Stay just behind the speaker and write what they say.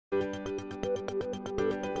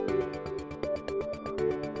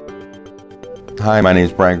Hi, my name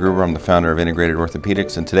is Brian Gruber. I'm the founder of Integrated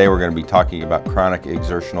Orthopedics, and today we're going to be talking about chronic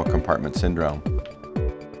exertional compartment syndrome.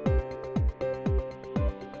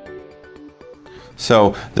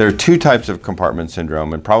 So there are two types of compartment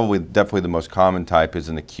syndrome, and definitely the most common type is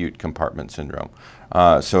an acute compartment syndrome.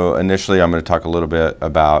 So initially I'm going to talk a little bit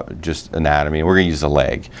about just anatomy. We're going to use the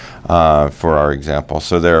leg for our example.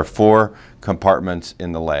 So there are four compartments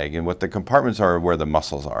in the leg, and what the compartments are where the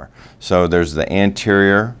muscles are. So there's the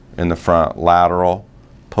anterior in the front, lateral,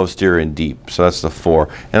 posterior, and deep. So that's the four.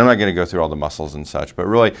 And I'm not going to go through all the muscles and such, but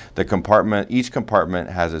really the compartment, each compartment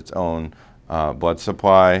has its own blood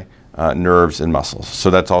supply, nerves, and muscles. So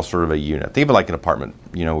that's all sort of a unit. Think of it like an apartment.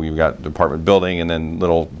 You know, you've got the apartment building and then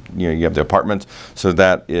little, you have the apartments. So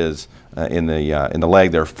that is in the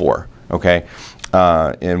leg there are four, okay?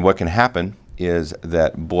 And what can happen is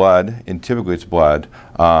that blood, and typically it's blood,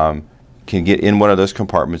 can get in one of those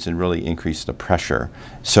compartments and really increase the pressure.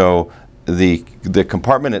 So the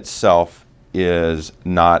compartment itself is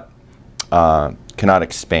not, cannot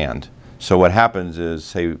expand. So what happens is,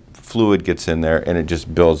 say, fluid gets in there and it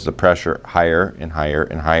just builds the pressure higher and higher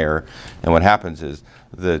and higher. And what happens is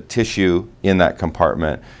the tissue in that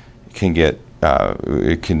compartment can get,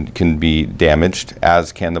 it can be damaged,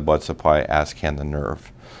 as can the blood supply, as can the nerve.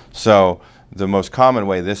 So the most common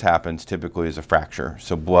way this happens typically is a fracture.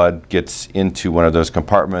 So blood gets into one of those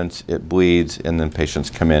compartments, it bleeds, and then patients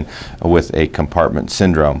come in with a compartment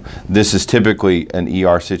syndrome. This is typically an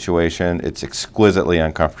ER situation. It's exquisitely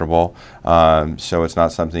uncomfortable. So it's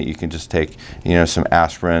not something you can just take, you know, some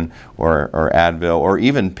aspirin or Advil or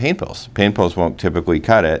even pain pills. Pain pills won't typically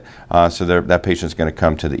cut it, so that patient's going to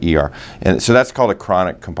come to the ER. And so that's called a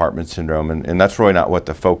chronic compartment syndrome, and that's really not what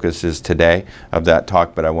the focus is today of that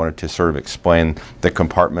talk, but I wanted to sort of explain the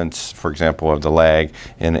compartments, for example, of the leg,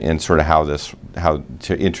 and sort of how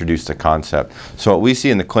to introduce the concept. So what we see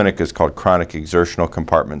in the clinic is called chronic exertional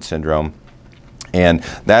compartment syndrome. And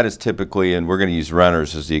that is typically, and we're going to use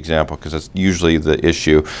runners as the example because that's usually the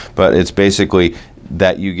issue, but it's basically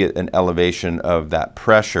that you get an elevation of that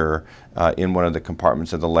pressure in one of the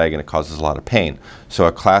compartments of the leg, and it causes a lot of pain. So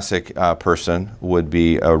a classic person would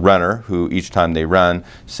be a runner who each time they run,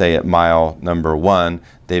 say at mile number 1,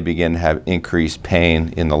 they begin to have increased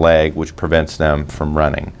pain in the leg, which prevents them from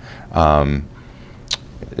running. And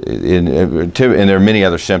there are many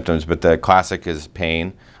other symptoms, but the classic is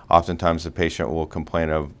pain. Oftentimes the patient will complain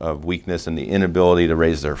of weakness and the inability to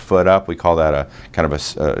raise their foot up. We call that a kind of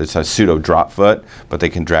it's a pseudo drop foot, but they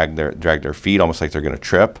can drag their feet almost like they're going to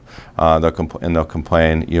trip. They'll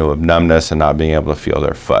complain, you know, of numbness and not being able to feel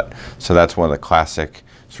their foot. So that's one of the classic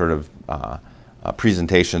sort of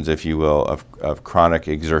presentations, if you will, of chronic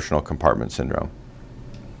exertional compartment syndrome.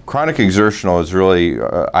 Chronic exertional is really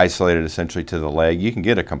isolated essentially to the leg. You can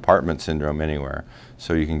get a compartment syndrome anywhere.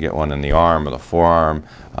 So you can get one in the arm or the forearm,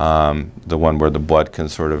 the one where the blood can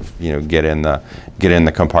sort of, you know, get in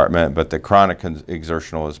the compartment. But the chronic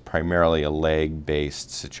exertional is primarily a leg-based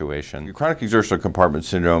situation. Chronic exertional compartment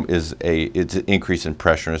syndrome is it's an increase in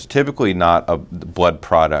pressure. It's typically not a blood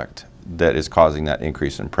product that is causing that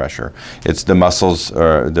increase in pressure. It's the muscles,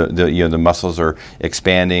 or the muscles are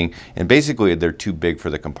expanding, and basically they're too big for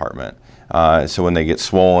the compartment. So when they get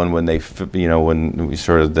swollen, when they, you know, when we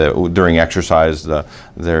sort of during exercise,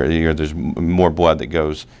 there's more blood that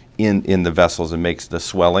goes in the vessels and makes the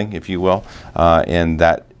swelling, if you will, and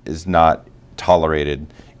that is not tolerated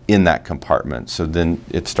in that compartment. So then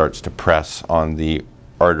it starts to press on the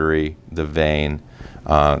artery, the vein,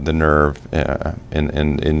 the nerve,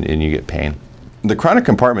 and you get pain. The chronic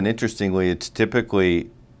compartment, interestingly, it's typically,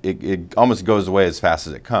 it almost goes away as fast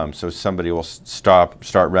as it comes. So somebody will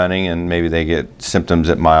start running, and maybe they get symptoms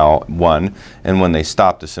at mile 1, and when they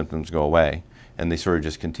stop, the symptoms go away. And they sort of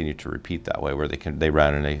just continue to repeat that way, where they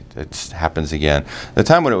run and it happens again. The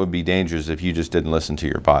time when it would be dangerous is if you just didn't listen to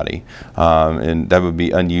your body, and that would be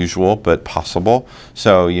unusual but possible.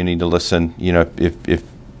 So you need to listen. You know,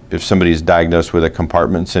 if somebody is diagnosed with a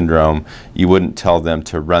compartment syndrome, you wouldn't tell them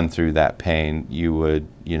to run through that pain. You would,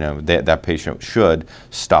 you know, that patient should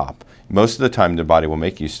stop. Most of the time the body will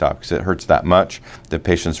make you stop because it hurts that much. The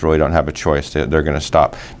patients really don't have a choice. They're going to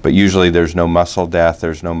stop. But usually there's no muscle death,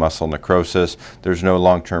 there's no muscle necrosis, there's no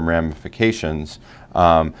long-term ramifications.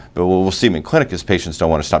 But what we'll see in clinic is patients don't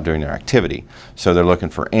want to stop doing their activity. So they're looking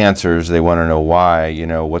for answers. They want to know why, you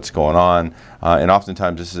know, what's going on. And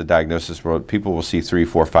oftentimes this is a diagnosis where people will see 3,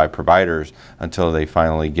 4, 5 providers until they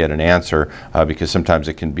finally get an answer, because sometimes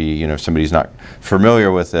it can be, you know, if somebody's not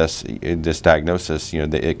familiar with this diagnosis, you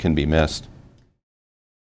know, it can be missed.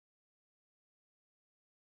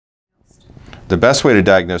 The best way to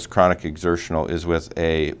diagnose chronic exertional is with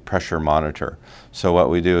a pressure monitor. So what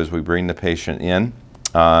we do is we bring the patient in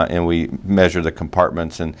and we measure the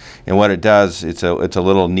compartments, and what it does, it's a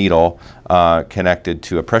little needle connected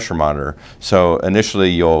to a pressure monitor. So initially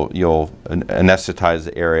you'll anesthetize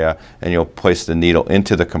the area and you'll place the needle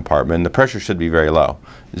into the compartment, and the pressure should be very low,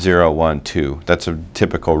 0, 1, 2. That's a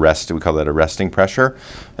typical rest, we call that a resting pressure.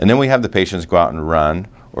 And then we have the patients go out and run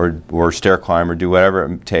or stair climb or do whatever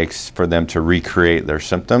it takes for them to recreate their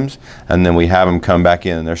symptoms, and then we have them come back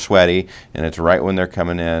in and they're sweaty, and it's right when they're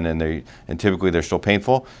coming in, and typically they're still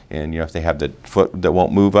painful, and if they have the foot that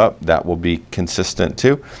won't move up, that will be consistent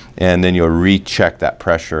too, and then you'll recheck that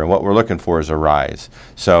pressure, and what we're looking for is a rise.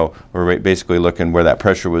 So we're basically looking where that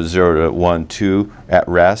pressure was 0 to 1, 2 at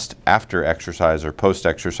rest. After exercise or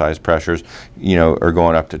post-exercise pressures, are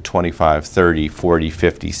going up to 25, 30, 40,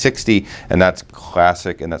 50, 60, and that's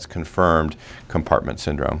classic, and that's confirmed compartment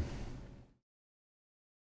syndrome.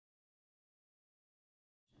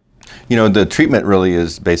 The treatment really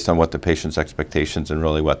is based on what the patient's expectations and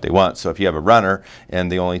really what they want. So if you have a runner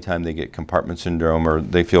and the only time they get compartment syndrome or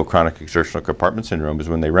they feel chronic exertional compartment syndrome is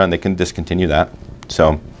when they run, they can discontinue that.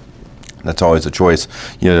 So that's always a choice,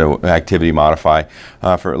 activity modify.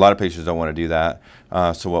 For a lot of patients don't want to do that.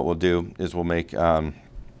 So what we'll do is we'll make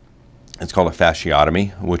it's called a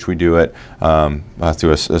fasciectomy, which we do it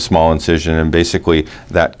through a small incision, and basically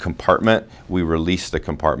that compartment, we release the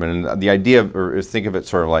compartment. And the idea, or think of it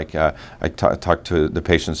sort of like, I talk to the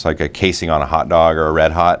patients like a casing on a hot dog or a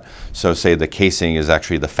Red Hot. So say the casing is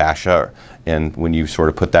actually the fascia, and when you sort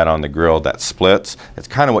of put that on the grill, that splits. It's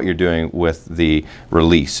kind of what you're doing with the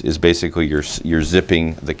release, is basically you're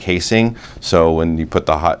zipping the casing. So when you put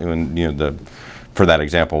for that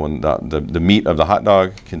example, when the meat of the hot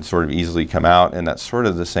dog can sort of easily come out, and that's sort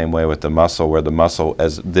of the same way with the muscle, where the muscle,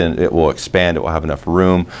 then it will expand, it will have enough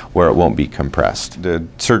room where it won't be compressed. The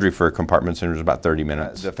surgery for compartment syndrome is about 30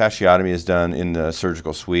 minutes. The fasciectomy is done in the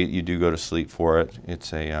surgical suite. You do go to sleep for it. It's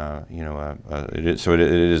so it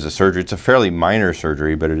is a surgery. It's a fairly minor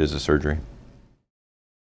surgery, but it is a surgery.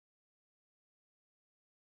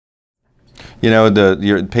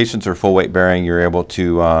 Your patients are full weight bearing. You're able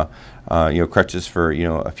to crutches for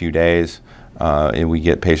a few days, and we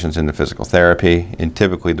get patients into physical therapy, and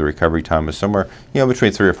typically the recovery time is somewhere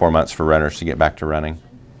between 3 or 4 months for runners to get back to running.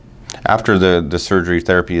 After the surgery,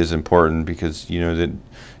 therapy is important because you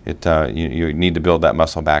need to build that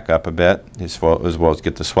muscle back up a bit as well as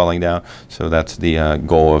get the swelling down. So that's the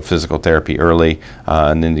goal of physical therapy early,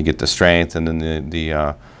 and then to get the strength, and then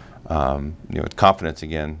the confidence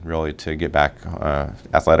again, really, to get back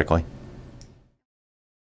athletically.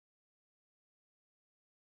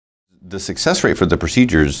 The success rate for the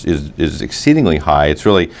procedures is exceedingly high. It's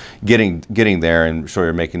really getting there and sort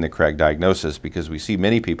of making the correct diagnosis, because we see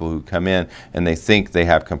many people who come in and they think they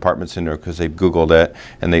have compartment syndrome because they've Googled it,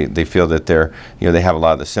 and they feel that they have a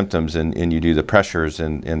lot of the symptoms, and you do the pressures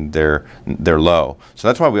and they're low. So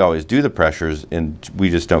that's why we always do the pressures, and we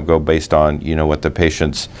just don't go based on what the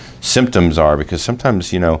patient's symptoms are, because sometimes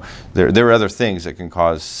there are other things that can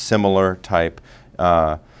cause similar type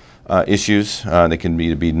issues. They can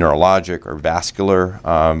be neurologic or vascular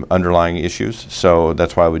underlying issues. So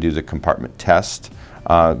that's why we do the compartment test.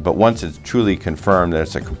 But once it's truly confirmed that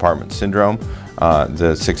it's a compartment syndrome,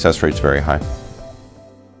 the success rate is very high.